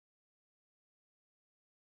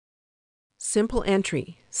Simple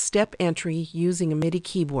entry, step entry using a MIDI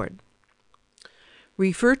keyboard.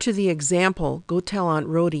 Refer to the example Go Tell Aunt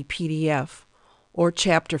Rhodie PDF or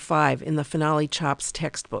Chapter 5 in the Finale Chops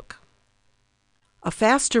textbook. A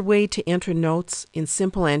faster way to enter notes in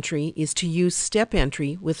simple entry is to use step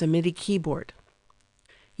entry with a MIDI keyboard.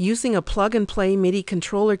 Using a plug-and-play MIDI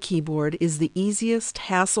controller keyboard is the easiest,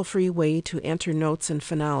 hassle-free way to enter notes in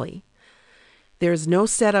Finale. There is no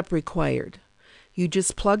setup required. You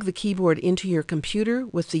just plug the keyboard into your computer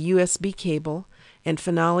with the USB cable, and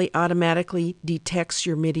Finale automatically detects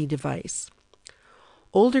your MIDI device.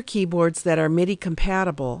 Older keyboards that are MIDI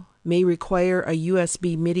compatible may require a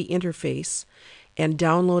USB MIDI interface and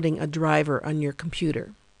downloading a driver on your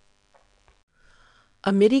computer.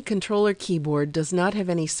 A MIDI controller keyboard does not have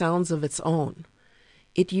any sounds of its own.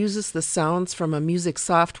 It uses the sounds from a music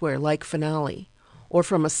software like Finale, or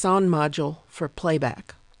from a sound module for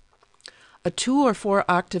playback. A 2 or 4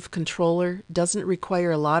 octave controller doesn't require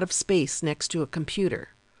a lot of space next to a computer.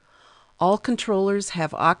 All controllers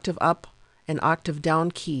have octave up and octave down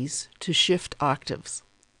keys to shift octaves.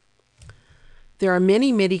 There are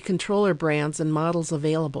many MIDI controller brands and models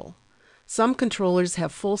available. Some controllers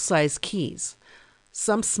have full-size keys.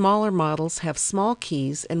 Some smaller models have small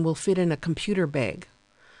keys and will fit in a computer bag.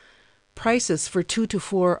 Prices for 2 to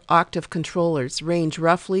 4 octave controllers range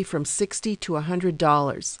roughly from $60 to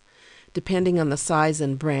 $100. Depending on the size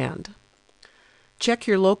and brand. Check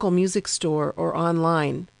your local music store or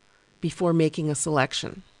online before making a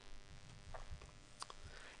selection.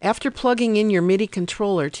 After plugging in your MIDI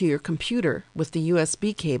controller to your computer with the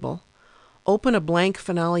USB cable, open a blank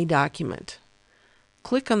Finale document.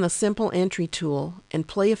 Click on the Simple Entry tool and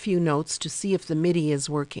play a few notes to see if the MIDI is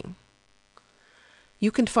working.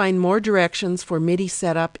 You can find more directions for MIDI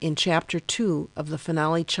setup in Chapter 2 of the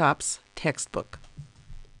Finale Chops textbook.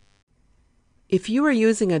 If you are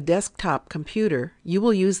using a desktop computer, you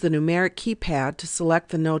will use the numeric keypad to select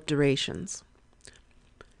the note durations.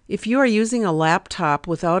 If you are using a laptop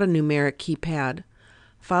without a numeric keypad,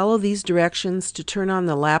 follow these directions to turn on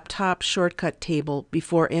the laptop shortcut table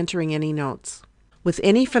before entering any notes. With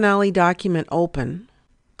any Finale document open,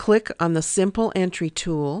 click on the Simple Entry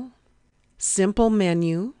tool, Simple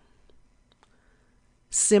Menu,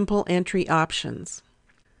 Simple Entry Options.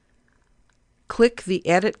 Click the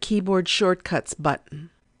Edit Keyboard Shortcuts button.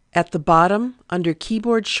 At the bottom, under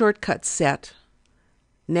Keyboard Shortcut Set,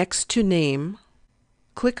 next to Name,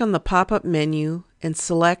 click on the pop-up menu and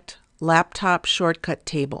select Laptop Shortcut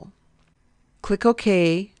Table. Click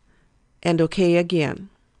OK and OK again.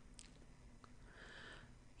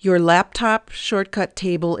 Your laptop shortcut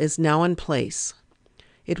table is now in place.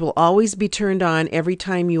 It will always be turned on every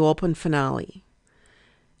time you open Finale.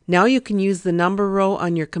 Now you can use the number row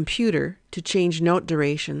on your computer to change note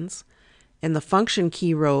durations and the function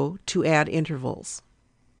key row to add intervals.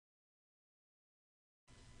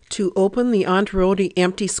 To open the Aunt Rhodie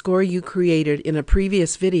empty score you created in a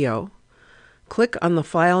previous video, click on the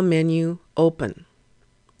File menu, Open.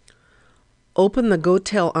 Open the Go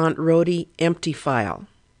Tell Aunt Rhodie empty file.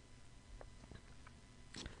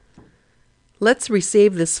 Let's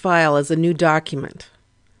resave this file as a new document.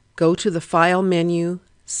 Go to the File menu,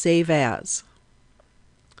 Save As.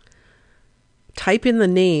 Type in the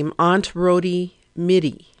name Aunt Rhodie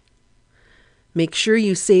MIDI. Make sure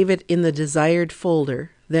you save it in the desired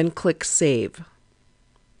folder, then click Save.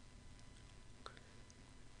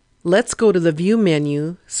 Let's go to the View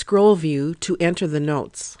menu, Scroll View, to enter the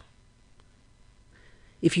notes.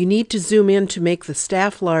 If you need to zoom in to make the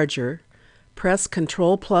staff larger, press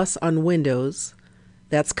Ctrl+ on Windows,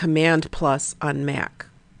 that's Command+ on Mac.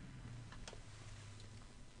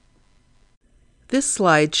 This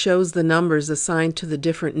slide shows the numbers assigned to the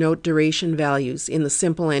different note duration values in the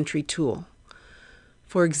Simple Entry tool.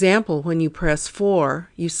 For example, when you press 4,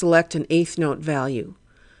 you select an eighth note value.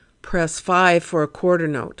 Press 5 for a quarter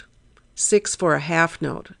note, 6 for a half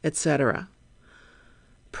note, etc.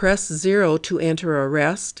 Press 0 to enter a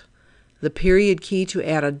rest, the period key to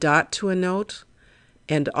add a dot to a note,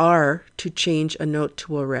 and R to change a note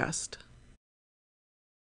to a rest.